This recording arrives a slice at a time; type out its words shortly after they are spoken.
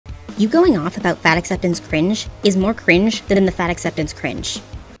You going off about fat acceptance cringe is more cringe than the fat acceptance cringe.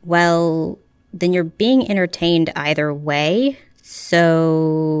 Well, then you're being entertained either way,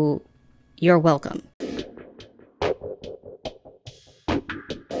 so you're welcome.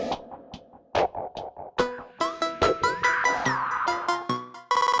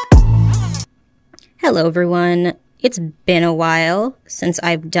 Hello everyone, it's been a while since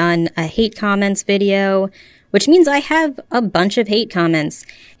I've done a hate comments video, which means I have a bunch of hate comments.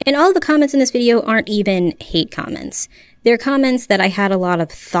 And all the comments in this video aren't even hate comments. They're comments that I had a lot of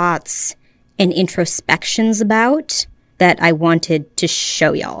thoughts and introspections about that I wanted to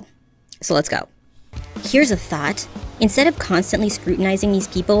show y'all. So let's go. Here's a thought. Instead of constantly scrutinizing these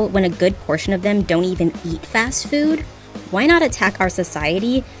people when a good portion of them don't even eat fast food, why not attack our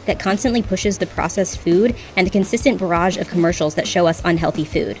society that constantly pushes the processed food and the consistent barrage of commercials that show us unhealthy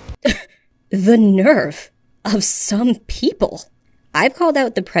food? The nerve of some people. I've called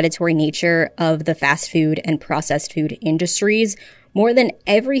out the predatory nature of the fast food and processed food industries more than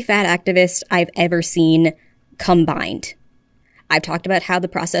every fat activist I've ever seen combined. I've talked about how the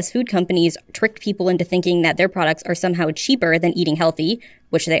processed food companies tricked people into thinking that their products are somehow cheaper than eating healthy,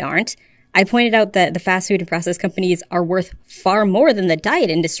 which they aren't. I pointed out that the fast food and processed companies are worth far more than the diet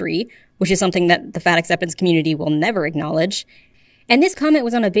industry, which is something that the fat acceptance community will never acknowledge. And this comment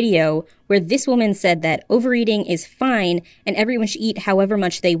was on a video where this woman said that overeating is fine and everyone should eat however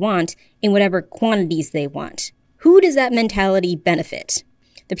much they want in whatever quantities they want. Who does that mentality benefit?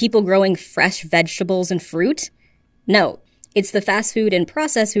 The people growing fresh vegetables and fruit? No, it's the fast food and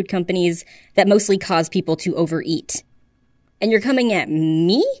processed food companies that mostly cause people to overeat. And you're coming at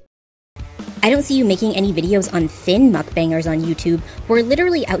me? I don't see you making any videos on thin mukbangers on YouTube who are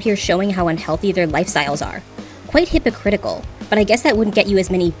literally out here showing how unhealthy their lifestyles are. Quite hypocritical, but I guess that wouldn't get you as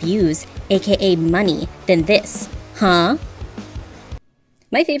many views, aka money, than this, huh?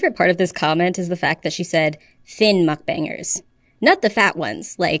 My favorite part of this comment is the fact that she said thin mukbangers. Not the fat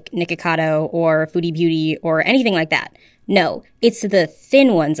ones, like Nikocado or Foodie Beauty or anything like that. No, it's the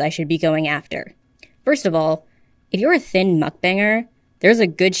thin ones I should be going after. First of all, if you're a thin mukbanger, there's a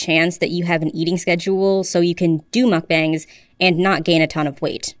good chance that you have an eating schedule so you can do mukbangs and not gain a ton of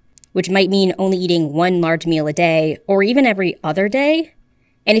weight, which might mean only eating one large meal a day or even every other day.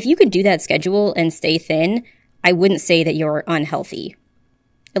 And if you could do that schedule and stay thin, I wouldn't say that you're unhealthy.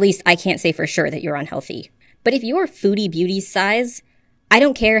 At least I can't say for sure that you're unhealthy. But if you're Foodie Beauty's size, I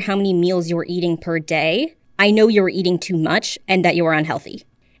don't care how many meals you're eating per day. I know you're eating too much and that you're unhealthy.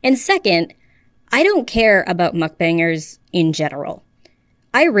 And second, I don't care about mukbangers in general.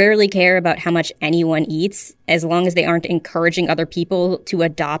 I rarely care about how much anyone eats, as long as they aren't encouraging other people to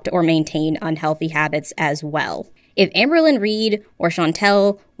adopt or maintain unhealthy habits as well. If Amberlynn Reed or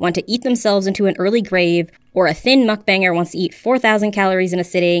Chantel want to eat themselves into an early grave, or a thin mukbanger wants to eat 4,000 calories in a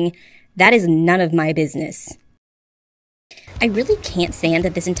sitting, that is none of my business. I really can't stand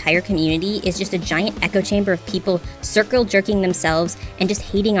that this entire community is just a giant echo chamber of people circle jerking themselves and just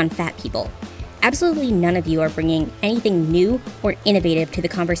hating on fat people. Absolutely none of you are bringing anything new or innovative to the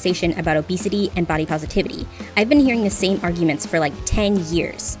conversation about obesity and body positivity. I've been hearing the same arguments for like 10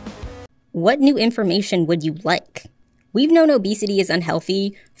 years. What new information would you like? We've known obesity is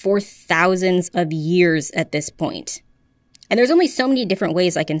unhealthy for thousands of years at this point. And there's only so many different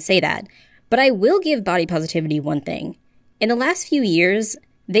ways I can say that, but I will give body positivity one thing. In the last few years,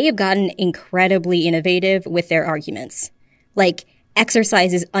 they have gotten incredibly innovative with their arguments. Like,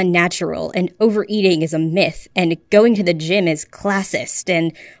 exercise is unnatural, and overeating is a myth, and going to the gym is classist,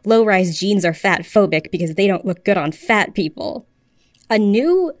 and low-rise jeans are fat-phobic because they don't look good on fat people. A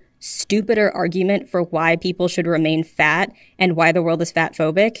new, stupider argument for why people should remain fat and why the world is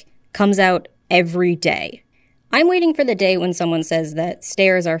fat-phobic comes out every day. I'm waiting for the day when someone says that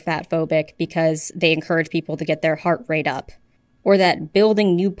stairs are fat-phobic because they encourage people to get their heart rate up. Or that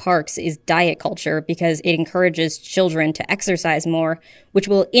building new parks is diet culture because it encourages children to exercise more, which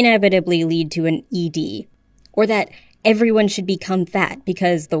will inevitably lead to an ED. Or that everyone should become fat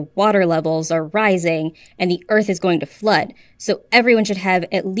because the water levels are rising and the earth is going to flood, so everyone should have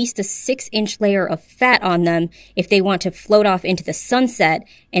at least a 6-inch layer of fat on them if they want to float off into the sunset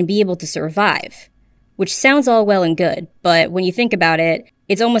and be able to survive. Which sounds all well and good, but when you think about it,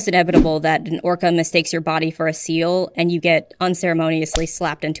 it's almost inevitable that an orca mistakes your body for a seal and you get unceremoniously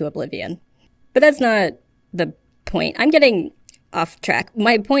slapped into oblivion. But that's not the point. I'm getting off track.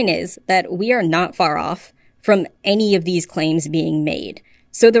 My point is that we are not far off from any of these claims being made.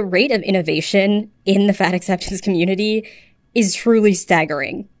 So the rate of innovation in the fat acceptance community is truly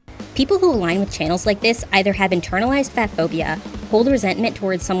staggering. People who align with channels like this either have internalized fat phobia, hold resentment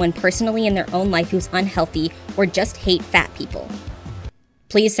towards someone personally in their own life who's unhealthy, or just hate fat people.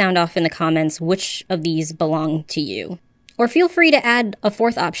 Please sound off in the comments which of these belong to you. Or feel free to add a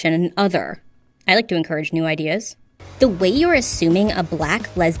fourth option, an other. I like to encourage new ideas. The way you're assuming a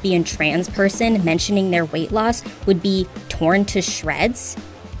black, lesbian, trans person mentioning their weight loss would be torn to shreds?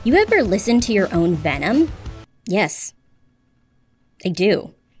 You ever listen to your own venom? Yes, I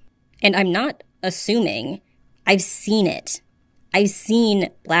do. And I'm not assuming. I've seen it. I've seen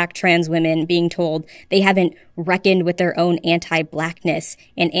black trans women being told they haven't reckoned with their own anti-blackness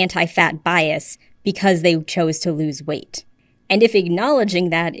and anti-fat bias because they chose to lose weight. And if acknowledging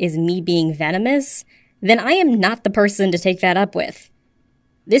that is me being venomous, then I am not the person to take that up with.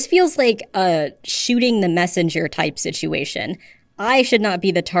 This feels like a shooting the messenger type situation. I should not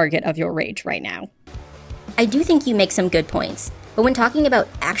be the target of your rage right now. I do think you make some good points, but when talking about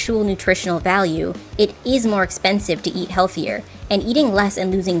actual nutritional value, it is more expensive to eat healthier, and eating less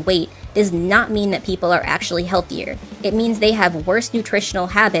and losing weight does not mean that people are actually healthier. It means they have worse nutritional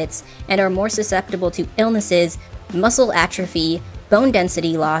habits and are more susceptible to illnesses, muscle atrophy, bone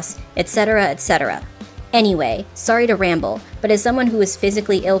density loss, etc., etc. Anyway, sorry to ramble, but as someone who was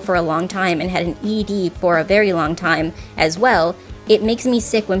physically ill for a long time and had an ED for a very long time as well, it makes me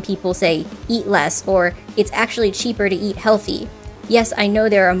sick when people say, eat less, or it's actually cheaper to eat healthy. Yes, I know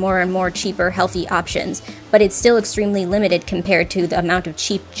there are more and more cheaper, healthy options, but it's still extremely limited compared to the amount of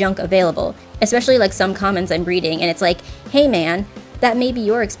cheap junk available, especially like some comments I'm reading, and it's like, hey man, that may be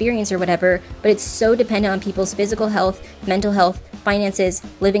your experience or whatever, but it's so dependent on people's physical health, mental health, finances,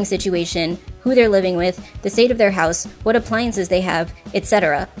 living situation, who they're living with, the state of their house, what appliances they have,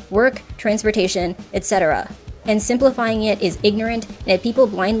 etc., work, transportation, etc. And simplifying it is ignorant, and if people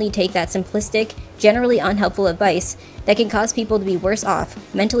blindly take that simplistic, generally unhelpful advice, that can cause people to be worse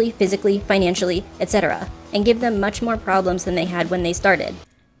off, mentally, physically, financially, etc., and give them much more problems than they had when they started.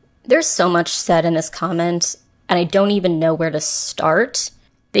 There's so much said in this comment, and I don't even know where to start.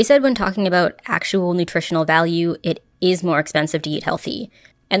 They said when talking about actual nutritional value, it is more expensive to eat healthy.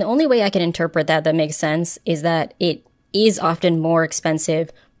 And the only way I can interpret that makes sense is that it is often more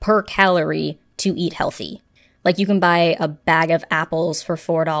expensive per calorie to eat healthy. Like you can buy a bag of apples for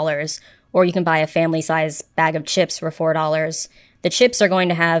 $4, or you can buy a family-size bag of chips for $4. The chips are going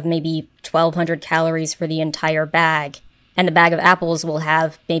to have maybe 1,200 calories for the entire bag, and the bag of apples will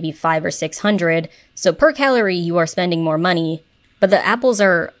have maybe 500 or 600. So per calorie, you are spending more money, but the apples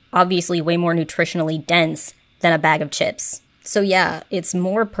are obviously way more nutritionally dense than a bag of chips. So yeah, it's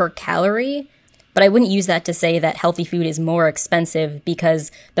more per calorie, but I wouldn't use that to say that healthy food is more expensive,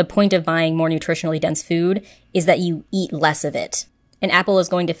 because the point of buying more nutritionally dense food is that you eat less of it. An apple is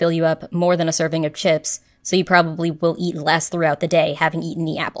going to fill you up more than a serving of chips, so you probably will eat less throughout the day having eaten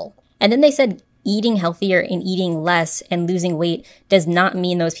the apple. And then they said eating healthier and eating less and losing weight does not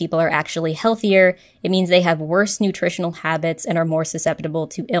mean those people are actually healthier. It means they have worse nutritional habits and are more susceptible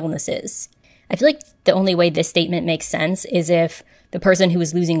to illnesses. I feel like the only way this statement makes sense is if the person who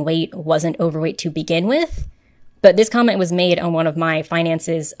was losing weight wasn't overweight to begin with. But this comment was made on one of my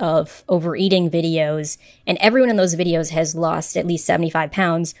finances of overeating videos, and everyone in those videos has lost at least 75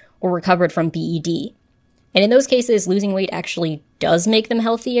 pounds or recovered from BED. And in those cases, losing weight actually does make them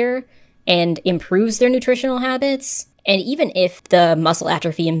healthier and improves their nutritional habits. And even if the muscle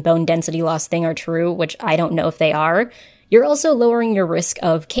atrophy and bone density loss thing are true, which I don't know if they are, you're also lowering your risk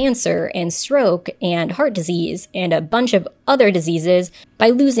of cancer and stroke and heart disease and a bunch of other diseases by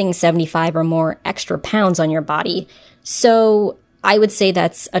losing 75 or more extra pounds on your body. So I would say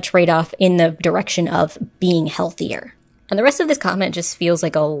that's a trade-off in the direction of being healthier. And the rest of this comment just feels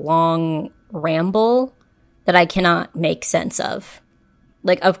like a long ramble that I cannot make sense of.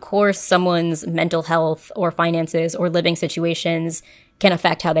 Like, of course, someone's mental health or finances or living situations can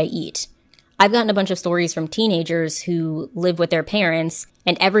affect how they eat. I've gotten a bunch of stories from teenagers who live with their parents,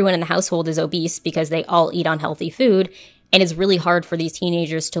 and everyone in the household is obese because they all eat unhealthy food, and it's really hard for these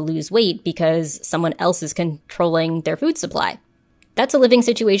teenagers to lose weight because someone else is controlling their food supply. That's a living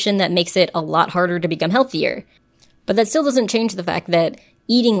situation that makes it a lot harder to become healthier. But that still doesn't change the fact that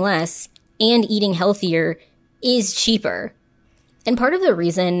eating less and eating healthier is cheaper. And part of the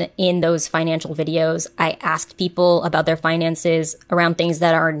reason in those financial videos, I asked people about their finances around things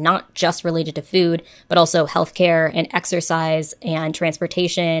that are not just related to food, but also healthcare and exercise and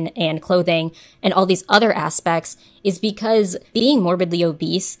transportation and clothing and all these other aspects, is because being morbidly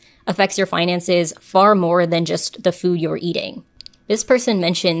obese affects your finances far more than just the food you're eating. This person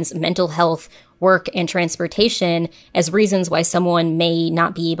mentions mental health, work, and transportation as reasons why someone may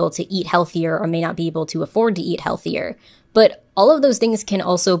not be able to eat healthier or may not be able to afford to eat healthier. But all of those things can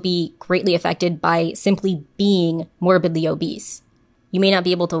also be greatly affected by simply being morbidly obese. You may not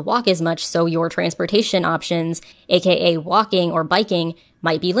be able to walk as much, so your transportation options, aka walking or biking,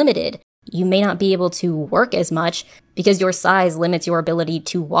 might be limited. You may not be able to work as much because your size limits your ability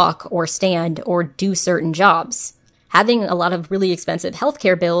to walk or stand or do certain jobs. Having a lot of really expensive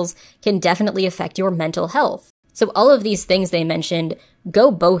healthcare bills can definitely affect your mental health. So all of these things they mentioned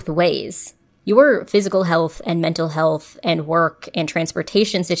go both ways. Your physical health and mental health and work and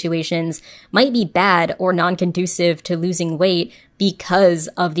transportation situations might be bad or non-conducive to losing weight because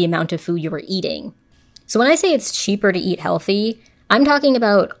of the amount of food you are eating. So when I say it's cheaper to eat healthy, I'm talking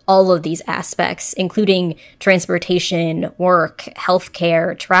about all of these aspects, including transportation, work,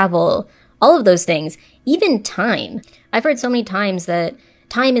 healthcare, travel, all of those things, even time. I've heard so many times that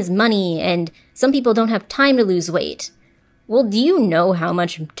time is money and some people don't have time to lose weight. Well, do you know how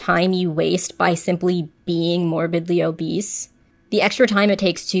much time you waste by simply being morbidly obese? The extra time it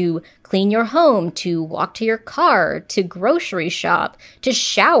takes to clean your home, to walk to your car, to grocery shop, to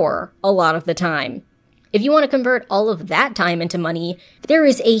shower a lot of the time. If you want to convert all of that time into money, there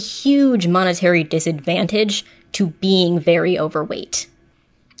is a huge monetary disadvantage to being very overweight.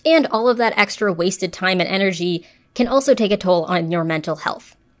 And all of that extra wasted time and energy can also take a toll on your mental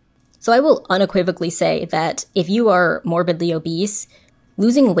health. So I will unequivocally say that if you are morbidly obese,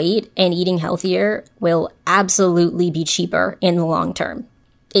 losing weight and eating healthier will absolutely be cheaper in the long term.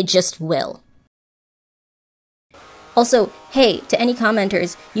 It just will. Also, hey, to any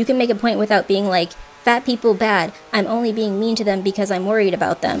commenters, you can make a point without being like, fat people bad, I'm only being mean to them because I'm worried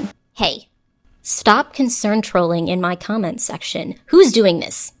about them. Hey, stop concern trolling in my comments section. Who's doing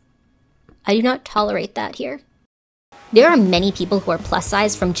this? I do not tolerate that here. There are many people who are plus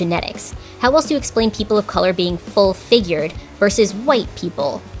size from genetics. How else do you explain people of color being full-figured versus white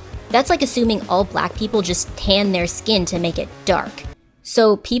people? That's like assuming all black people just tan their skin to make it dark.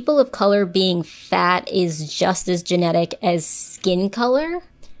 So people of color being fat is just as genetic as skin color?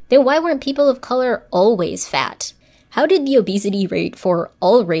 Then why weren't people of color always fat? How did the obesity rate for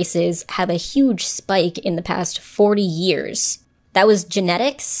all races have a huge spike in the past 40 years? That was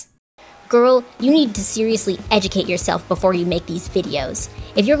genetics? Girl, you need to seriously educate yourself before you make these videos.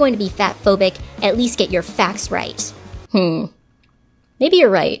 If you're going to be fat-phobic, at least get your facts right. Maybe you're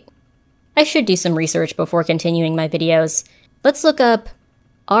right. I should do some research before continuing my videos. Let's look up,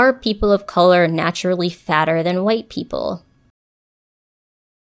 are people of color naturally fatter than white people?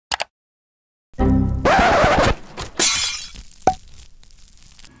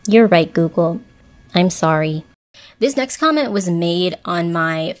 You're right, Google. I'm sorry. This next comment was made on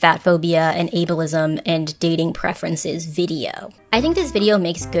my fat phobia and ableism and dating preferences video. I think this video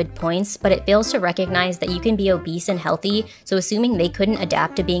makes good points, but it fails to recognize that you can be obese and healthy, so assuming they couldn't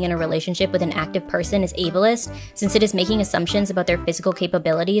adapt to being in a relationship with an active person is ableist, since it is making assumptions about their physical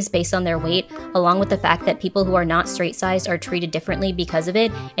capabilities based on their weight, along with the fact that people who are not straight-sized are treated differently because of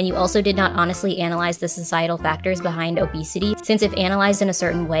it, and you also did not honestly analyze the societal factors behind obesity, since if analyzed in a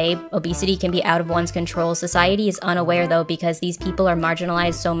certain way, obesity can be out of one's control. Society is unaware though, because these people are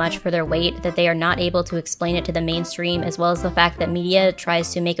marginalized so much for their weight that they are not able to explain it to the mainstream, as well as the fact that media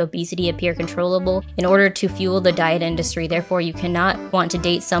tries to make obesity appear controllable in order to fuel the diet industry. Therefore, you cannot want to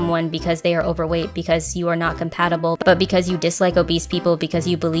date someone because they are overweight because you are not compatible, but because you dislike obese people because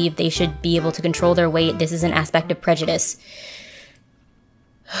you believe they should be able to control their weight. This is an aspect of prejudice.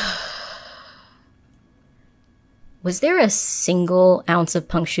 Was there a single ounce of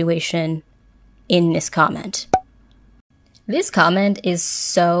punctuation in this comment? This comment is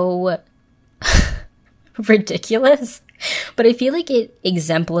so ridiculous, but I feel like it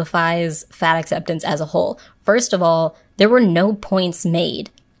exemplifies fat acceptance as a whole. First of all, there were no points made.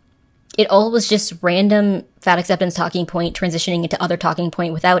 It all was just random fat acceptance talking point transitioning into other talking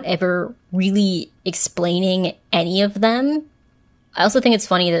point without ever really explaining any of them. I also think it's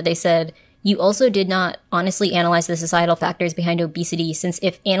funny that they said, you also did not honestly analyze the societal factors behind obesity, since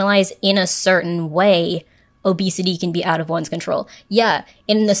if analyzed in a certain way, obesity can be out of one's control. Yeah,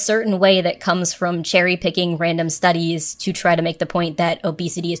 in a certain way that comes from cherry-picking random studies to try to make the point that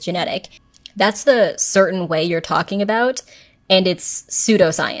obesity is genetic. That's the certain way you're talking about, and it's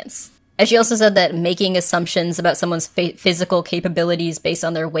pseudoscience. And she also said that making assumptions about someone's physical capabilities based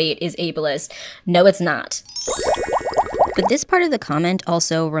on their weight is ableist. No, it's not. But this part of the comment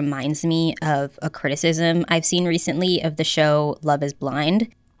also reminds me of a criticism I've seen recently of the show Love is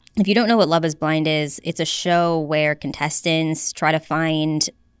Blind. If you don't know what Love is Blind is, it's a show where contestants try to find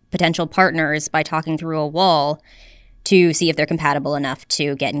potential partners by talking through a wall to see if they're compatible enough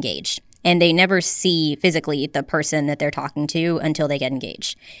to get engaged. and they never see physically the person that they're talking to until they get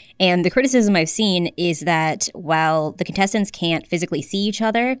engaged. And the criticism I've seen is that while the contestants can't physically see each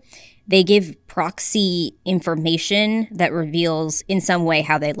other, they give proxy information that reveals in some way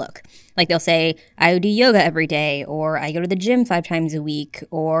how they look. Like they'll say, I do yoga every day, or I go to the gym 5 times a week,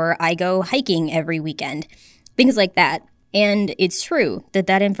 or I go hiking every weekend. Things like that. And it's true that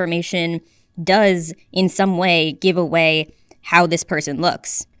that information does in some way give away how this person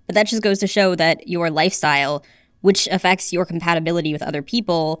looks. But that just goes to show that your lifestyle, which affects your compatibility with other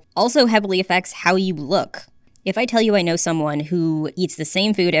people, also heavily affects how you look. If I tell you I know someone who eats the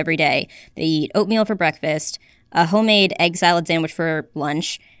same food every day, they eat oatmeal for breakfast, a homemade egg salad sandwich for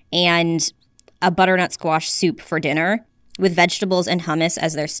lunch, and a butternut squash soup for dinner, with vegetables and hummus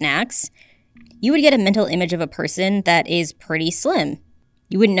as their snacks, you would get a mental image of a person that is pretty slim.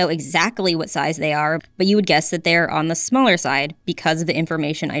 You wouldn't know exactly what size they are, but you would guess that they're on the smaller side because of the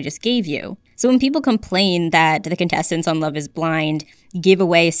information I just gave you. So when people complain that the contestants on Love is Blind give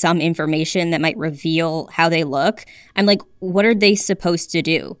away some information that might reveal how they look, I'm like, what are they supposed to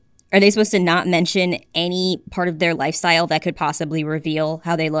do? Are they supposed to not mention any part of their lifestyle that could possibly reveal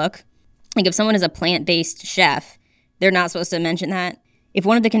how they look? Like if someone is a plant-based chef, they're not supposed to mention that. If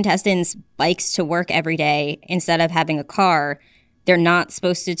one of the contestants bikes to work every day instead of having a car, they're not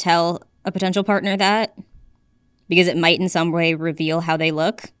supposed to tell a potential partner that because it might in some way reveal how they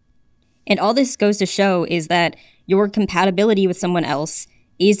look. And all this goes to show is that your compatibility with someone else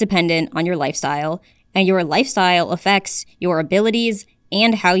is dependent on your lifestyle, and your lifestyle affects your abilities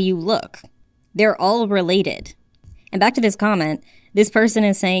and how you look. They're all related. And back to this comment, this person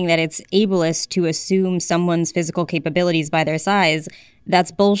is saying that it's ableist to assume someone's physical capabilities by their size.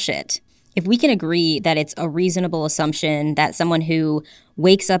 That's bullshit. If we can agree that it's a reasonable assumption that someone who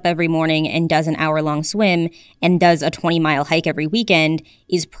wakes up every morning and does an hour-long swim and does a 20-mile hike every weekend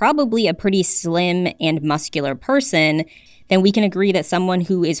is probably a pretty slim and muscular person, then we can agree that someone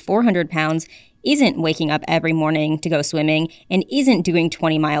who is 400 pounds isn't waking up every morning to go swimming and isn't doing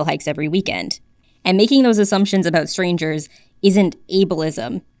 20-mile hikes every weekend. And making those assumptions about strangers isn't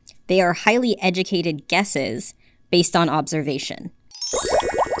ableism. They are highly educated guesses based on observation.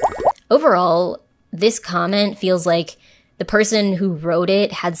 Overall, this comment feels like the person who wrote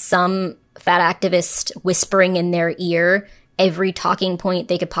it had some fat activist whispering in their ear every talking point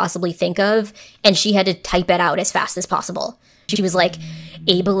they could possibly think of, and she had to type it out as fast as possible. She was like,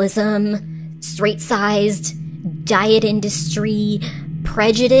 ableism, straight-sized, diet industry,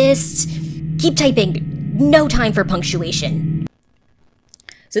 prejudiced. Keep typing. No time for punctuation.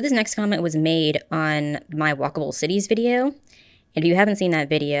 So this next comment was made on my Walkable Cities video. And if you haven't seen that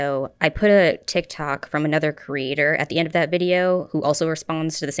video, I put a TikTok from another creator at the end of that video who also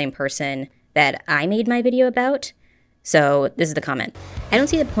responds to the same person that I made my video about. So this is the comment. I don't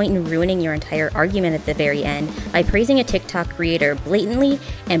see the point in ruining your entire argument at the very end by praising a TikTok creator blatantly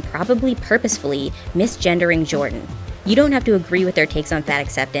and probably purposefully misgendering Jordan. You don't have to agree with their takes on fat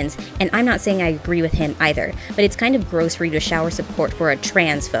acceptance, and I'm not saying I agree with him either, but it's kind of gross for you to shower support for a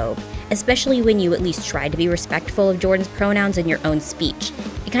transphobe, especially when you at least try to be respectful of Jordan's pronouns in your own speech.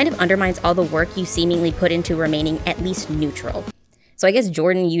 It kind of undermines all the work you seemingly put into remaining at least neutral. So I guess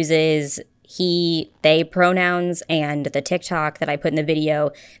Jordan uses he, they pronouns, and the TikTok that I put in the video,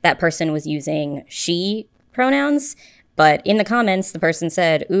 that person was using she pronouns, but in the comments, the person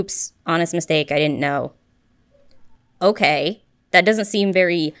said, oops, honest mistake, I didn't know. Okay, that doesn't seem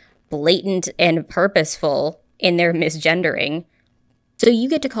very blatant and purposeful in their misgendering. So you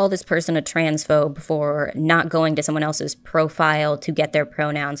get to call this person a transphobe for not going to someone else's profile to get their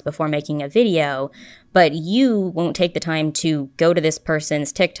pronouns before making a video, but you won't take the time to go to this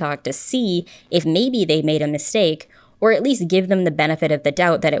person's TikTok to see if maybe they made a mistake, or at least give them the benefit of the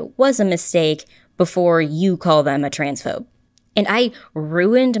doubt that it was a mistake before you call them a transphobe. And I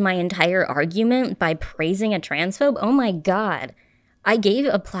ruined my entire argument by praising a transphobe? Oh my god. I gave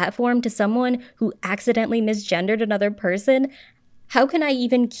a platform to someone who accidentally misgendered another person? How can I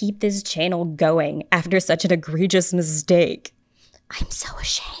even keep this channel going after such an egregious mistake? I'm so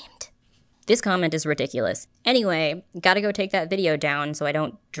ashamed. This comment is ridiculous. Anyway, gotta go take that video down so I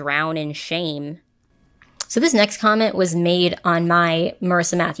don't drown in shame. So this next comment was made on my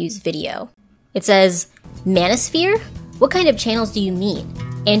Marissa Matthews video. It says, Manosphere? What kind of channels do you mean?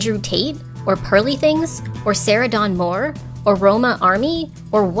 Andrew Tate? Or Pearly Things? Or Sarah Dawn Moore? Or Roma Army?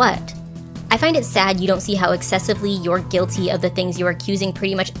 Or what? I find it sad you don't see how excessively you're guilty of the things you're accusing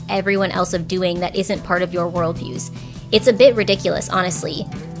pretty much everyone else of doing that isn't part of your worldviews. It's a bit ridiculous, honestly.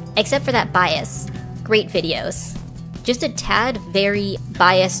 Except for that bias. Great videos. Just a tad very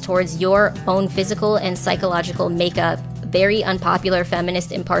biased towards your own physical and psychological makeup very unpopular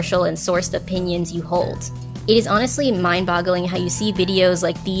feminist, impartial, and sourced opinions you hold. It is honestly mind-boggling how you see videos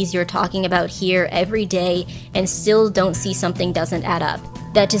like these you're talking about here every day and still don't see something doesn't add up.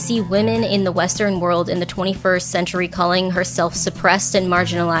 That to see women in the Western world in the 21st century calling herself suppressed and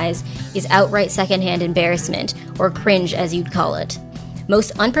marginalized is outright secondhand embarrassment, or cringe as you'd call it.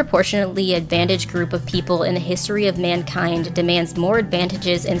 Most unproportionately advantaged group of people in the history of mankind demands more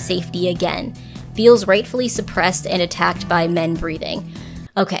advantages and safety again. Feels rightfully suppressed and attacked by men breathing.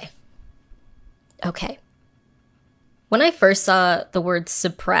 Okay. When I first saw the word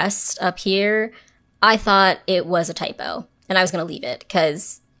suppressed up here, I thought it was a typo, and I was going to leave it,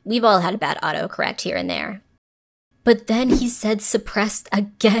 because we've all had a bad autocorrect here and there. But then he said suppressed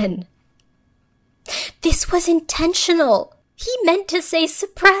again. This was intentional! He meant to say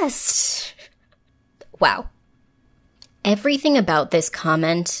suppressed! Wow. Everything about this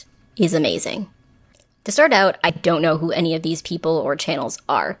comment is amazing. To start out, I don't know who any of these people or channels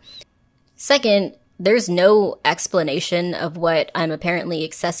are. Second, there's no explanation of what I'm apparently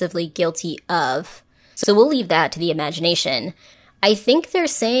excessively guilty of, so we'll leave that to the imagination. I think they're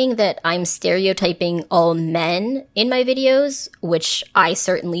saying that I'm stereotyping all men in my videos, which I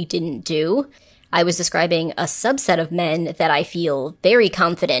certainly didn't do. I was describing a subset of men that I feel very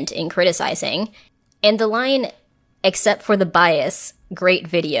confident in criticizing. And the line, "except for the bias, great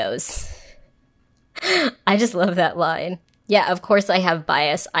videos." I just love that line. Yeah, of course I have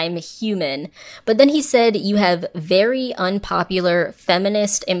bias. I'm human. But then he said you have very unpopular,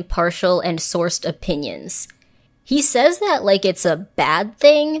 feminist, impartial, and sourced opinions. He says that like it's a bad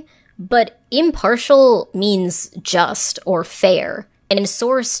thing, but impartial means just or fair, and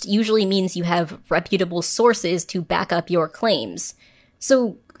sourced usually means you have reputable sources to back up your claims.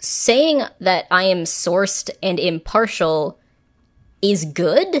 So saying that I am sourced and impartial is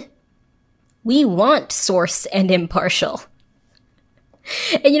good? We want sourced and impartial.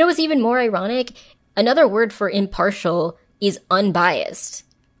 And you know what's even more ironic? Another word for impartial is unbiased.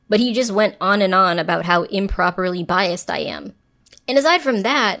 But he just went on and on about how improperly biased I am. And aside from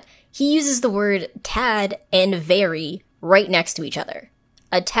that, he uses the word tad and very right next to each other.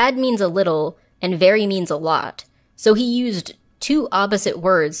 A tad means a little, and very means a lot. So he used two opposite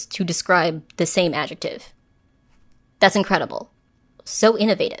words to describe the same adjective. That's incredible. So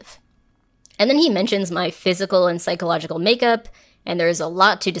innovative. And then he mentions my physical and psychological makeup, and there's a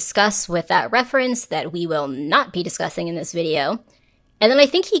lot to discuss with that reference that we will not be discussing in this video. And then I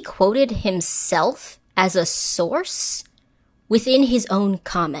think he quoted himself as a source within his own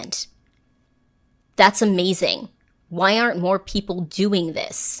comment. That's amazing. Why aren't more people doing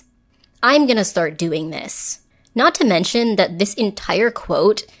this? I'm gonna start doing this. Not to mention that this entire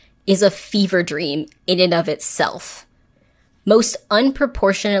quote is a fever dream in and of itself. Most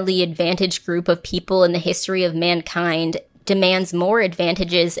unproportionately advantaged group of people in the history of mankind demands more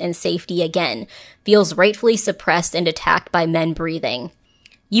advantages and safety again, feels rightfully suppressed and attacked by men breathing.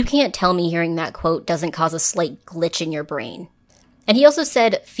 You can't tell me hearing that quote doesn't cause a slight glitch in your brain. And he also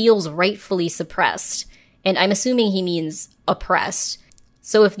said feels rightfully suppressed, and I'm assuming he means oppressed.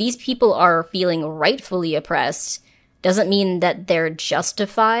 So if these people are feeling rightfully oppressed, doesn't mean that they're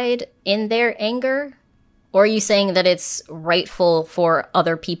justified in their anger? Or are you saying that it's rightful for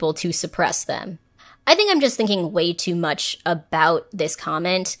other people to suppress them? I think I'm just thinking way too much about this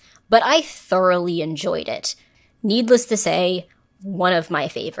comment, but I thoroughly enjoyed it. Needless to say, one of my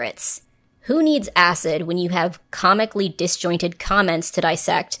favorites. Who needs acid when you have comically disjointed comments to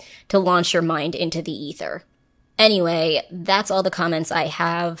dissect to launch your mind into the ether? Anyway, that's all the comments I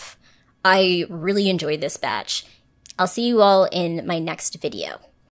have. I really enjoyed this batch. I'll see you all in my next video.